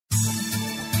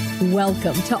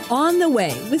Welcome to On the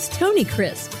Way with Tony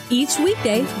Crisp. Each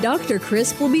weekday, Dr.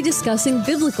 Crisp will be discussing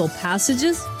biblical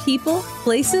passages, people,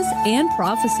 places, and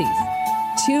prophecies.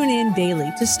 Tune in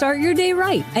daily to start your day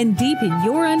right and deepen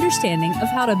your understanding of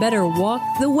how to better walk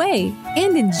the way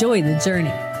and enjoy the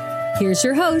journey. Here's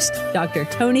your host, Dr.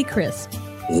 Tony Crisp.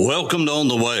 Welcome to On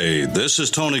the Way. This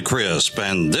is Tony Crisp,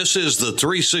 and this is the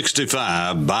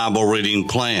 365 Bible Reading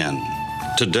Plan.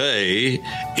 Today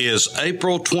is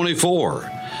April 24,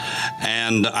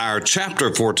 and our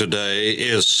chapter for today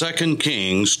is 2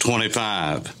 Kings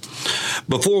 25.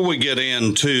 Before we get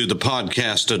into the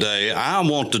podcast today, I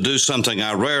want to do something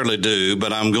I rarely do,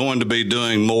 but I'm going to be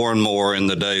doing more and more in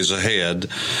the days ahead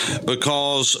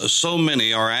because so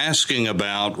many are asking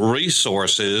about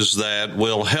resources that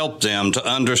will help them to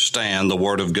understand the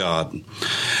Word of God.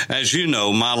 As you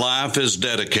know, my life is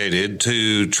dedicated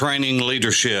to training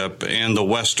leadership in the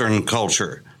Western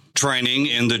culture, training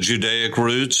in the Judaic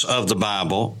roots of the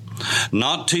Bible,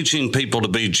 not teaching people to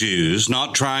be Jews,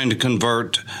 not trying to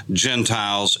convert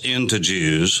Gentiles into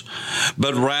Jews,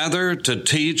 but rather to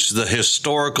teach the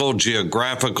historical,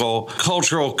 geographical,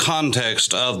 cultural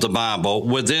context of the Bible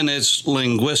within its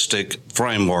linguistic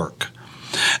framework.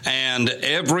 And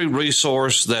every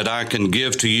resource that I can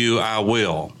give to you, I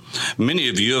will. Many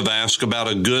of you have asked about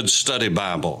a good study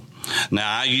Bible.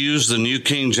 Now, I use the New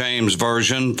King James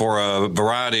Version for a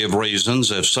variety of reasons.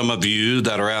 If some of you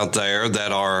that are out there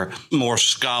that are more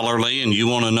scholarly and you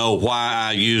want to know why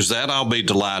I use that, I'll be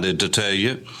delighted to tell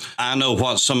you. I know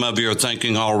what some of you are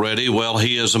thinking already. Well,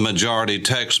 he is a majority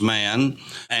text man,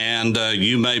 and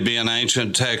you may be an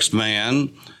ancient text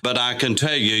man, but I can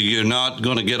tell you, you're not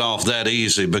going to get off that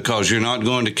easy because you're not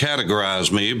going to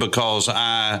categorize me because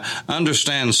I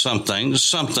understand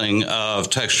something of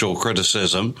textual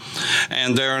criticism.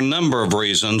 And there are a number of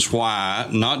reasons why,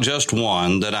 not just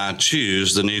one, that I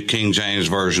choose the New King James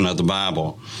Version of the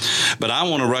Bible. But I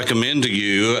want to recommend to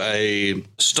you a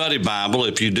study Bible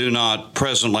if you do not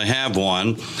presently have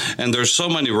one. And there's so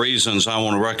many reasons I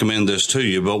want to recommend this to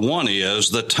you, but one is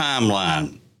the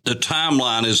timeline. The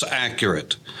timeline is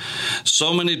accurate.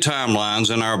 So many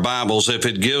timelines in our Bibles, if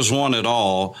it gives one at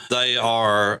all, they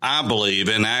are, I believe,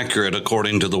 inaccurate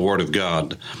according to the Word of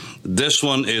God. This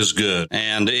one is good,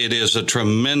 and it is a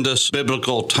tremendous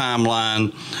biblical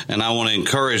timeline, and I want to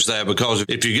encourage that because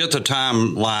if you get the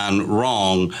timeline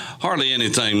wrong, hardly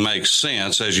anything makes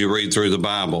sense as you read through the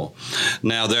Bible.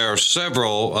 Now, there are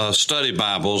several study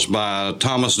Bibles by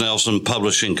Thomas Nelson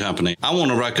Publishing Company. I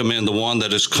want to recommend the one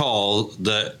that is called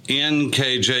the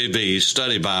NKJV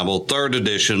Study Bible, 3rd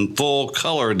edition, full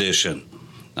color edition.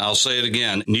 I'll say it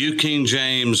again, New King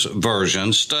James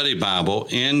Version, Study Bible,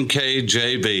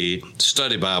 NKJV,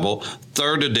 Study Bible,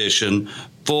 3rd edition,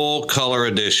 full color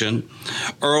edition.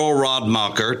 Earl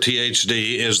Rodmacher,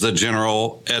 THD, is the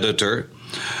general editor.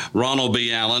 Ronald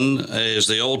B. Allen is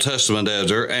the Old Testament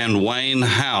editor, and Wayne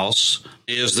House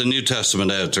is the New Testament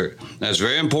editor. Now, it's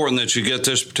very important that you get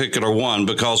this particular one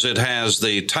because it has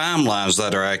the timelines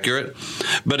that are accurate,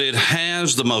 but it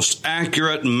has the most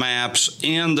accurate maps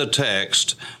in the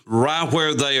text right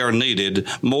where they are needed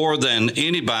more than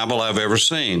any Bible I've ever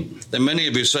seen. And many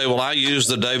of you say, well, I use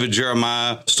the David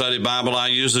Jeremiah Study Bible, I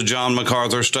use the John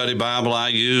MacArthur Study Bible, I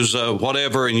use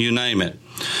whatever, and you name it.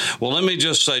 Well, let me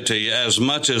just say to you, as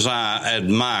much as I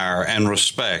admire and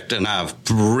respect, and I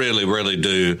really, really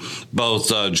do, both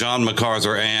John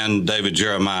MacArthur and David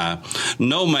Jeremiah,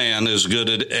 no man is good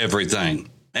at everything.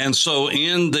 And so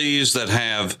in these that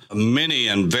have many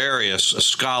and various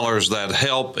scholars that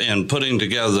help in putting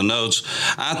together the notes,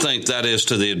 I think that is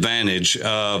to the advantage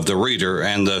of the reader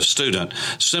and the student,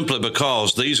 simply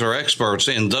because these are experts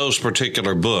in those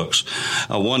particular books.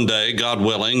 One day, God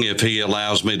willing, if he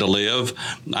allows me to live,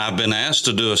 I've been asked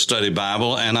to do a study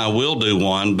Bible, and I will do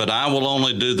one, but I will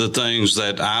only do the things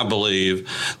that I believe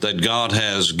that God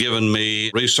has given me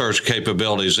research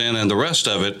capabilities in, and the rest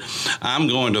of it, I'm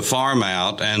going to farm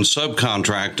out and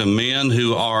subcontract to men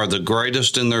who are the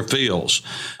greatest in their fields.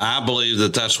 I believe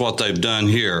that that's what they've done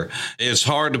here. It's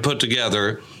hard to put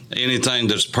together anything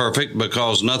that's perfect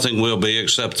because nothing will be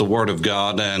except the Word of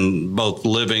God, and both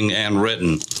living and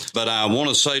written. But I want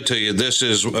to say to you, this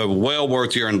is well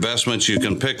worth your investment. You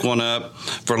can pick one up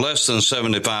for less than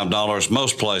 $75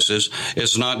 most places.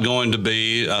 It's not going to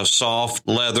be a soft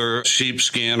leather,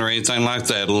 sheepskin, or anything like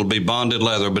that. It'll be bonded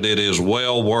leather, but it is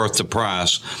well worth the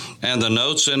price. And the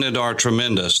notes in it are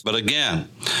tremendous. But again,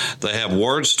 they have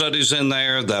word studies in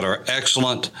there that are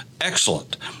excellent.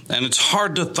 And it's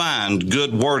hard to find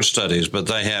good word studies, but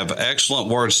they have excellent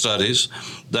word studies.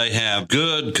 They have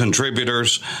good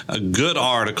contributors, good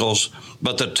articles,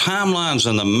 but the timelines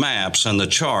and the maps and the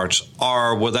charts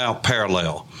are without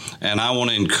parallel. And I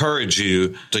want to encourage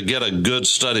you to get a good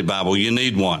study Bible. You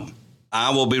need one.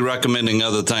 I will be recommending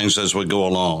other things as we go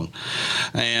along.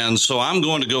 And so I'm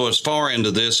going to go as far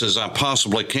into this as I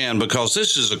possibly can because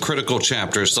this is a critical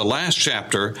chapter. It's the last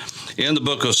chapter in the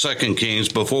book of 2 Kings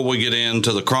before we get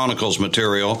into the Chronicles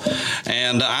material.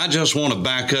 And I just want to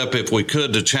back up, if we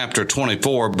could, to chapter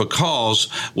 24 because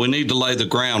we need to lay the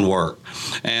groundwork.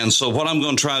 And so what I'm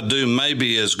going to try to do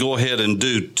maybe is go ahead and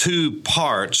do two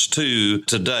parts to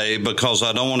today because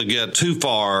I don't want to get too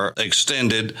far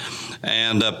extended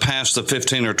and past the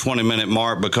 15 or 20 minute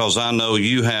mark because I know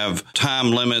you have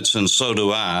time limits and so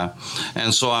do I.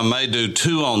 And so I may do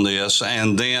two on this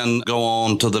and then go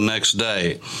on to the next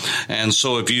day. And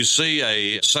so if you see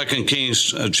a 2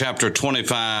 Kings chapter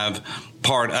 25,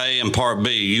 Part A and Part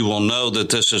B, you will know that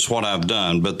this is what I've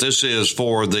done. But this is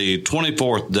for the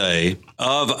 24th day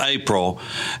of April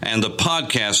and the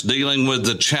podcast dealing with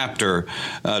the chapter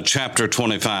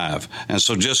 25. And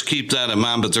so just keep that in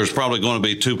mind, but there's probably going to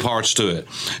be two parts to it.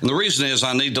 And the reason is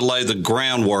I need to lay the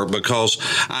groundwork because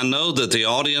I know that the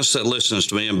audience that listens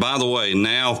to me, and by the way,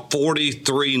 now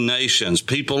 43 nations,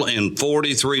 people in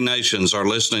 43 nations are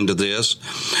listening to this,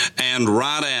 and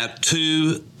right at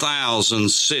 2,000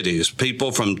 cities,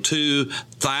 people from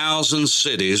 2,000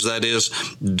 cities, that is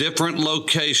different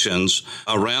locations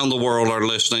around the world are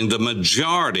listening, the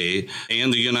majority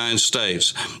in the United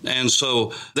States. And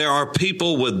so there are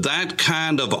people with that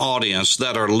kind of audience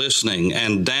that are listening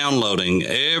and downloading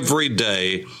every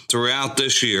day throughout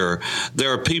this year.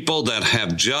 There are people that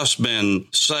have just been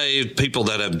saved, people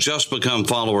that have just become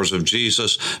followers of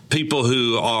Jesus, people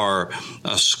who are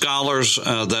scholars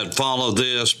that follow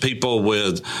this, people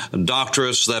with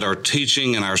doctorates that are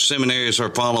teaching in our seminaries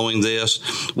are following this.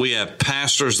 We have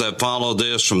pastors that follow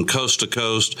this from coast to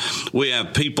coast. We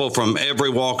have people from every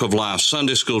walk of life,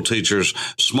 Sunday school teachers,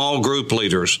 small group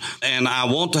leaders, and I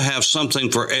want to have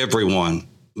something for everyone.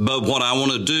 But what I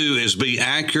want to do is be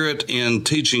accurate in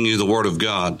teaching you the Word of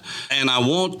God. And I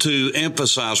want to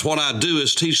emphasize what I do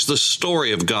is teach the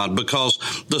story of God, because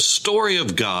the story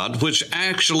of God, which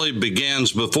actually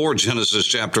begins before Genesis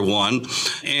chapter 1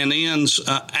 and ends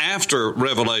after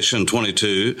Revelation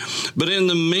 22. But in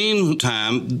the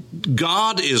meantime,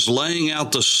 God is laying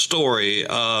out the story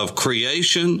of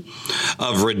creation,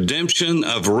 of redemption,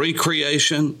 of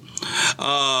recreation,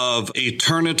 of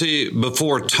eternity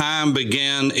before time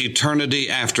began, eternity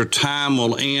after time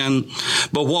will end.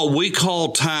 But what we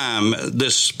call time,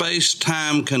 this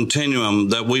space-time continuum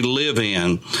that we live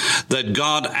in, that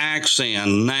God acts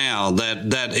in now,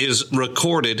 that is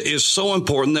recorded, is so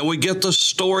important that we get the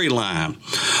storyline.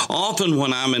 Often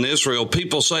when I'm in Israel,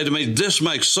 people say to me, this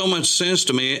makes so much sense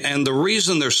to me, and the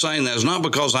reason they're saying that is not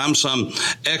because I'm some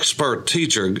expert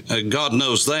teacher, God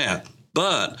knows that,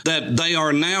 but that they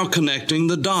are now connecting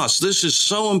the dots. This is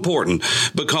so important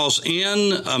because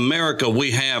in America,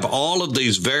 we have all of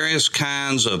these various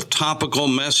kinds of topical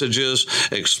messages,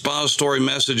 expository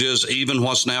messages, even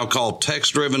what's now called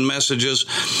text-driven messages.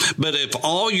 But if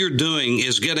all you're doing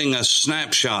is getting a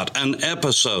snapshot, an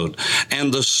episode,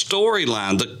 and the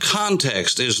storyline, the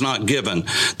context is not given,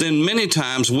 then many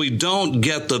times we don't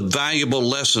get the valuable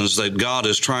lessons that God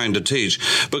is trying to teach.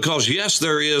 Because yes,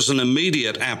 there is an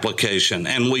immediate application,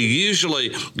 and we usually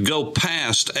go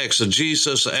past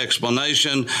exegesis,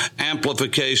 explanation,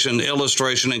 amplification,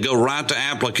 illustration, and go right to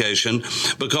application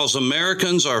because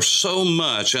Americans are so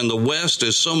much, and the West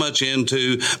is so much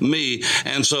into me.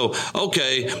 And so,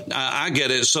 okay, I get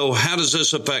it. So how does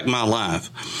this affect my life?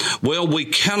 Well, we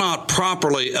cannot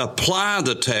properly apply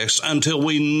the text until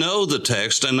we know the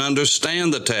text and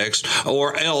understand the text,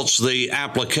 or else the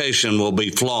application will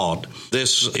be flawed.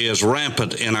 This is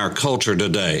rampant in our culture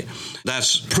today.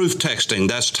 That's proof texting.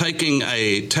 That's taking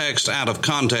a text out of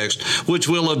context, which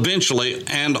will eventually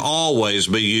and always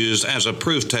be used as a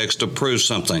proof text to prove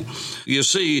something. You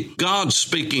see, God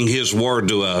speaking His word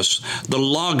to us, the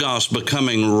Logos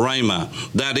becoming Rhema,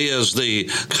 that is the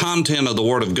content of the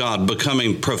Word of God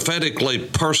becoming prophetically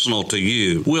personal to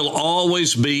you, will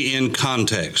always be in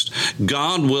context.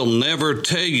 God will never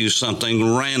tell you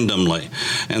something randomly.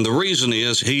 And the reason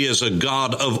is He is a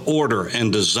God of order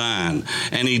and design,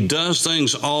 and He does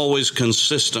things always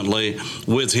consistently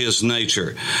with His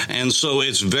nature. And so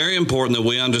it's very important that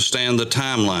we understand the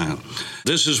timeline.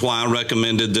 This is why I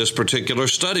recommended this particular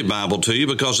study Bible to you,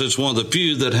 because it's one of the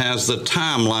few that has the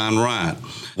timeline right.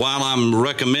 While I'm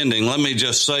recommending, let me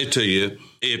just say to you,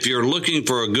 If you're looking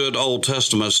for a good Old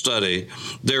Testament study,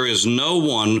 there is no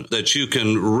one that you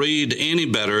can read any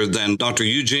better than Dr.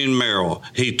 Eugene Merrill.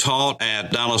 He taught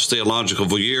at Dallas Theological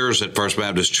for years, at First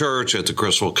Baptist Church, at the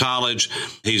Criswell College.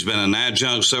 He's been an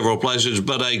adjunct several places,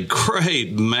 but a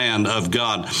great man of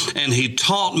God. And he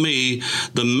taught me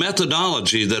the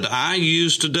methodology that I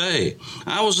use today.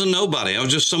 I was a nobody. I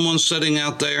was just someone sitting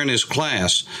out there in his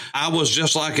class. I was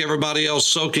just like everybody else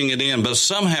soaking it in, but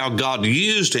somehow God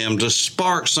used him to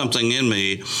spark something in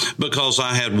me because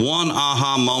I had one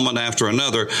aha moment after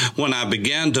another when I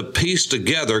began to piece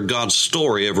together God's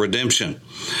story of redemption.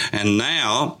 And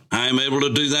now I am able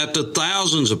to do that to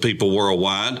thousands of people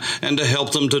worldwide and to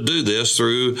help them to do this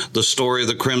through the story of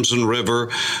the Crimson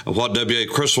River, what W.A.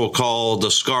 Criswell called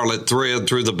the scarlet thread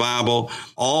through the Bible,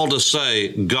 all to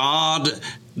say God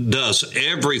does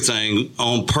everything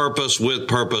on purpose, with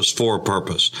purpose, for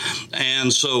purpose.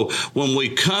 And so when we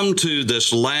come to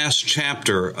this last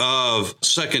chapter of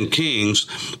 2 Kings,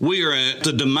 we are at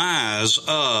the demise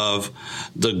of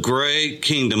the great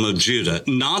kingdom of Judah.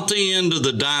 Not the end of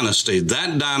the dynasty.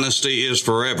 That dynasty is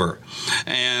forever.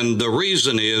 And the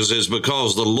reason is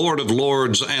because the Lord of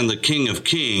Lords and the King of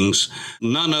Kings,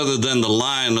 none other than the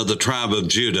Lion of the tribe of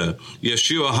Judah,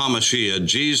 Yeshua HaMashiach,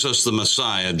 Jesus the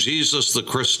Messiah, Jesus the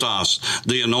Christos,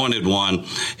 the Anointed One,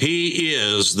 he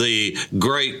is the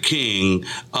great king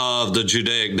of the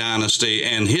Judaic dynasty,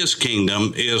 and his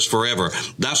kingdom is forever.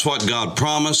 That's what God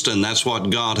promised, and that's what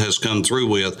God has come through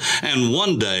with. And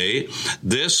one day,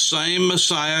 this same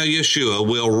Messiah, Yeshua,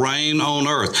 will reign on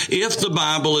earth. If the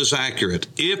Bible is accurate,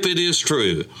 if it is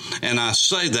true, and I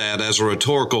say that as a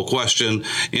rhetorical question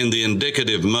in the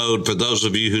indicative mode for those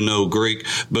of you who know Greek,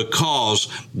 because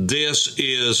this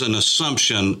is an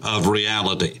assumption of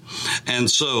reality. And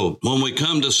so when we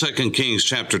come to 2 Kings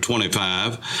chapter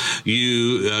 25,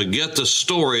 you get the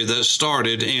story that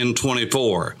started in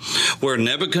 24, where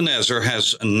Nebuchadnezzar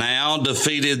has now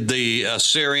defeated the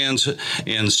Assyrians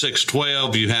in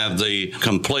 612. You have the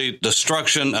complete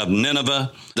destruction of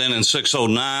Nineveh. Then in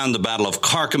 609, the Battle of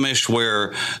Carchemish,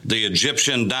 where the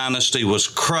Egyptian dynasty was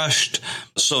crushed.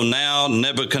 So now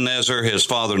Nebuchadnezzar, his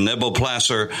father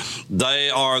Nebuchadnezzar, they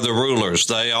are the rulers.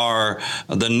 They are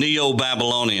the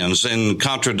Neo-Babylonians, in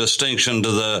contradistinction to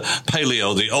the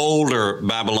Paleo, the older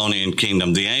Babylonian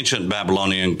kingdom, the ancient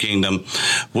Babylonian kingdom,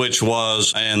 which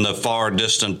was in the far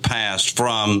distant past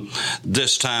from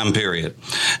this time period.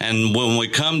 And when we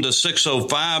come to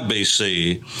 605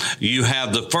 BC, you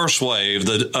have the first wave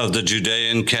of the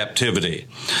Judean captivity.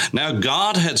 Now,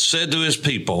 God had said to his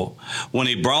people when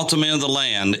he brought them into the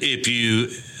land,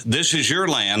 this is your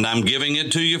land, I'm giving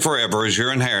it to you forever as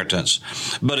your inheritance.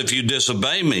 But if you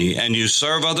disobey me and you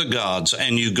serve other gods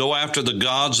and you go after the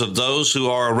gods of those who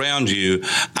are around you,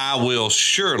 I will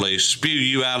surely spew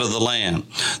you out of the land.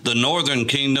 The northern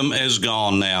kingdom is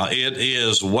gone now. It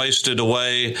is wasted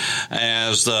away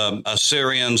as the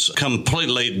Assyrians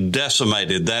completely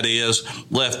decimated. That is,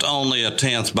 left only a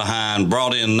tenth behind,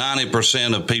 brought in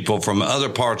 90% of people from other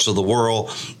parts of the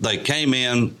world. They came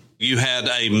in. You had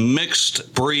a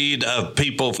mixed breed of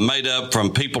people made up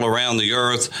from people around the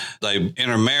earth. They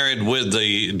intermarried with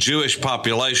the Jewish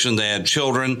population. They had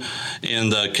children in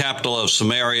the capital of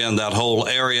Samaria and that whole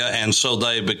area, and so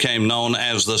they became known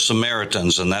as the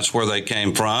Samaritans, and that's where they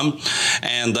came from.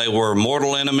 And they were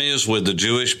mortal enemies with the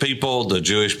Jewish people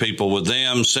with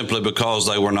them, simply because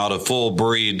they were not a full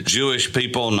breed Jewish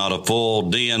people, not a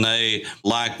full DNA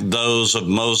like those of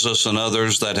Moses and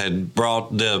others that had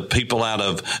brought the people out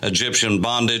of Egyptian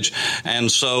bondage.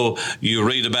 And so you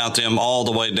read about them all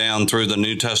the way down through the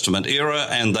New Testament era,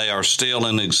 and they are still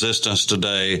in existence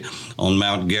today on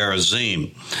Mount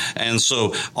Gerizim. And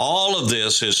so all of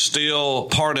this is still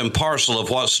part and parcel of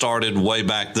what started way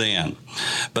back then.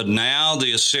 But now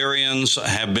the Assyrians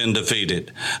have been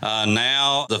defeated.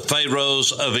 Now the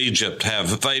pharaohs of Egypt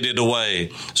have faded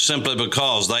away simply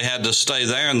because they had to stay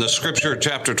there. And the scripture,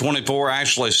 chapter 24,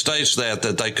 actually states that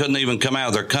they couldn't even come out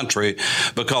of their country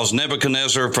because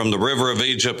Nebuchadnezzar, from the river of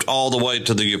Egypt all the way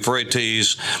to the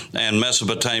Euphrates and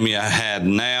Mesopotamia, had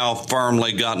now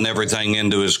firmly gotten everything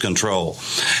into his control.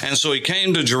 And so he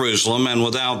came to Jerusalem, and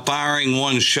without firing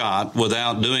one shot,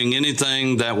 without doing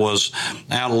anything that was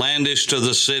outlandish to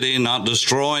the city, not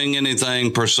destroying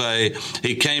anything per se,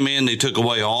 he came in, he took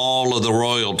away all of the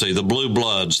royalty, the blue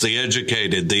bloods, the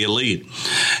educated, the elite.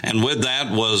 And with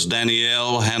that was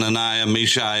Daniel, Hananiah,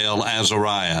 Mishael,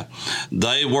 Azariah.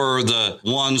 They were the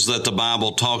ones that the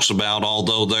Bible talks about,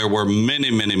 although there were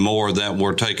many, many more that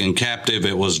were taken captive.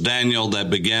 It was Daniel that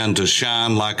began to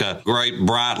shine like a great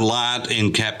bright light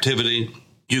in captivity.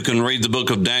 You can read the book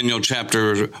of Daniel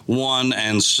chapter 1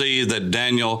 and see that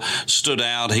Daniel stood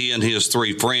out, he and his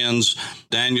three friends.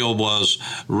 Daniel was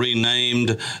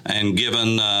renamed and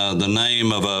given the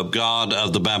name of a god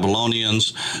of the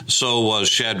Babylonians. So was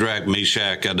Shadrach,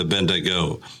 Meshach, and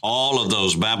Abednego. All of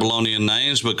those Babylonian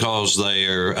names, because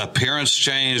their appearance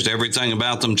changed, everything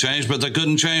about them changed, but they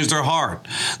couldn't change their heart.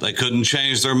 They couldn't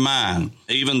change their mind.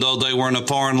 Even though they were in a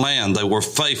foreign land, they were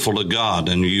faithful to God.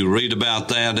 And you read about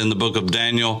that in the book of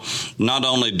Daniel. Not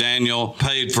only Daniel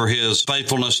paid for his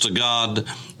faithfulness to God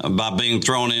by being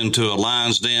thrown into a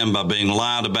lion's den, by being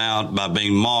lied about, by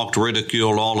being mocked,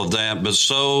 ridiculed, all of that, but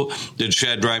so did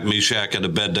Shadrach, Meshach, and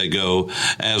Abednego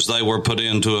as they were put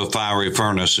into a fiery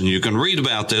furnace. And you can read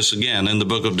about this again in the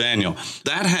book of Daniel.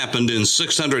 That happened in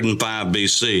 605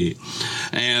 BC.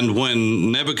 And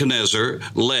when Nebuchadnezzar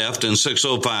left in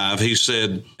 605, he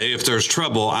said, if there's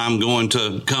trouble, I'm going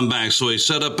to come back. So he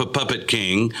set up a puppet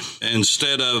king.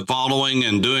 Instead of following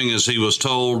and doing as he was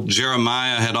told,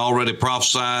 Jeremiah had already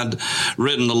prophesied,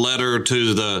 written the letter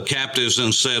to the captives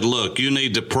and said, look, you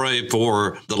need to pray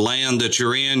for the land that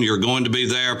you're in. You're going to be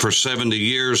there for 70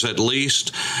 years at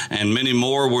least, and many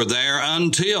more were there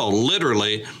until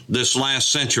literally this last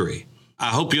century. I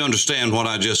hope you understand what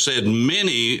I just said.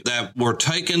 Many that were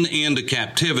taken into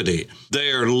captivity,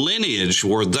 their lineage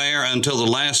were there until the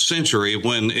last century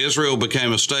when Israel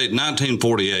became a state in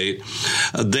 1948.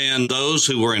 Then those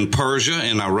who were in Persia,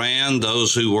 in Iran,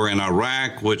 those who were in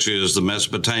Iraq, which is the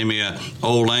Mesopotamia,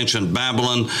 old ancient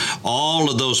Babylon,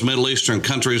 all of those Middle Eastern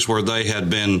countries where they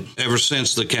had been ever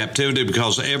since the captivity,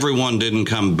 because everyone didn't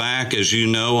come back. As you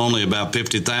know, only about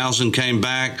 50,000 came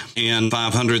back in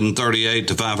 538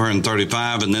 to 535.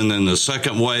 And then in the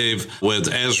second wave with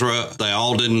Ezra, they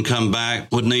all didn't come back.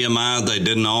 With Nehemiah, they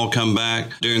didn't all come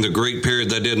back. During the Greek period,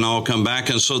 they didn't all come back.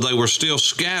 And so they were still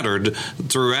scattered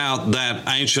throughout that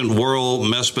ancient world,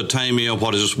 Mesopotamia,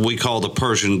 what is we call the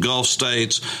Persian Gulf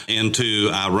states, into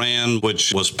Iran,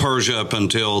 which was Persia up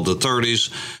until the 30s,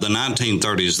 the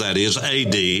 1930s, that is,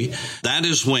 AD. That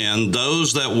is when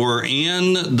those that were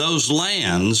in those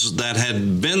lands that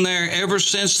had been there ever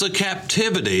since the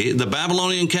captivity, the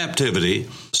Babylonian captivity,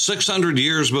 600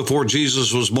 years before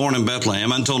Jesus was born in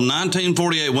Bethlehem, until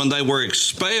 1948, when they were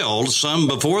expelled, some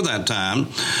before that time,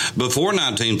 before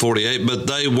 1948, but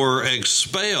they were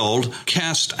expelled,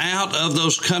 cast out of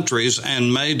those countries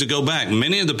and made to go back.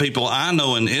 Many of the people I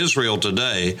know in Israel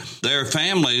today, their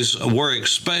families were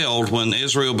expelled when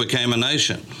Israel became a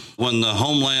nation. When the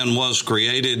homeland was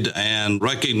created and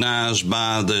recognized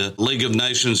by the League of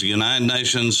Nations, the United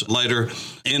Nations later,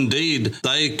 indeed,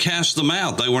 they cast them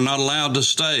out. They were not allowed to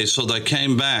stay, so they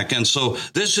came back. And so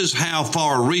this is how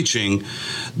far-reaching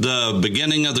the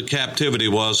beginning of the captivity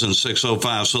was in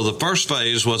 605. So the first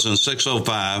phase was in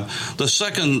 605. The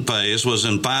second phase was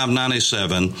in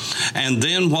 597. And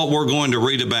then what we're going to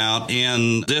read about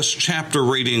in this chapter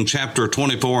reading, chapter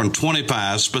 24 and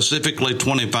 25, specifically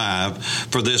 25,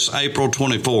 for this April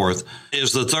 24th,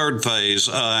 is the third phase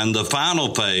and the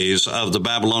final phase of the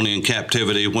Babylonian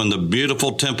captivity, when the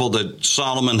beautiful temple that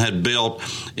Solomon had built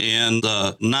in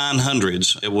the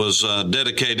 900s, it was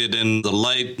dedicated in the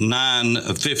late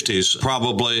 950s,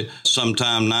 probably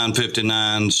sometime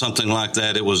 959, something like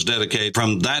that. It was dedicated.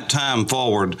 From that time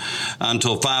forward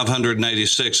until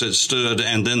 586 it stood,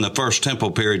 and then the first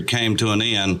temple period came to an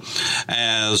end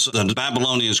as the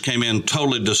Babylonians came in,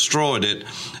 totally destroyed it.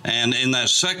 And in that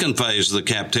second phase of the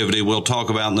captivity, we'll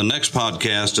talk about in the next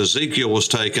podcast, Ezekiel was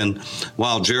taken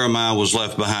while Jeremiah was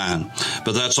left behind.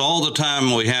 But that's all the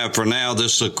time we have for now.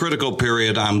 This is a critical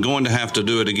period. I'm going to have to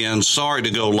do it again. Sorry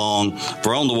to go long.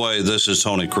 For On the Way, this is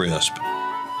Tony Crisp.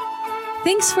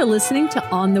 Thanks for listening to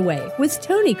On the Way with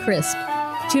Tony Crisp.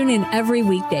 Tune in every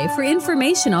weekday for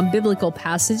information on biblical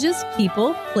passages,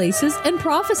 people, places, and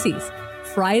prophecies.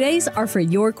 Fridays are for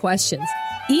your questions.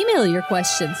 Email your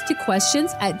questions to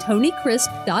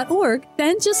questions@tonycrisp.org.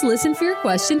 Then just listen for your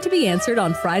question to be answered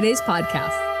on Friday's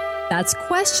podcast. That's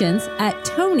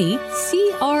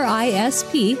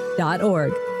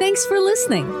questions@tonycrisp.org. Thanks for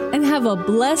listening and have a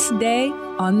blessed day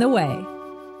on the way.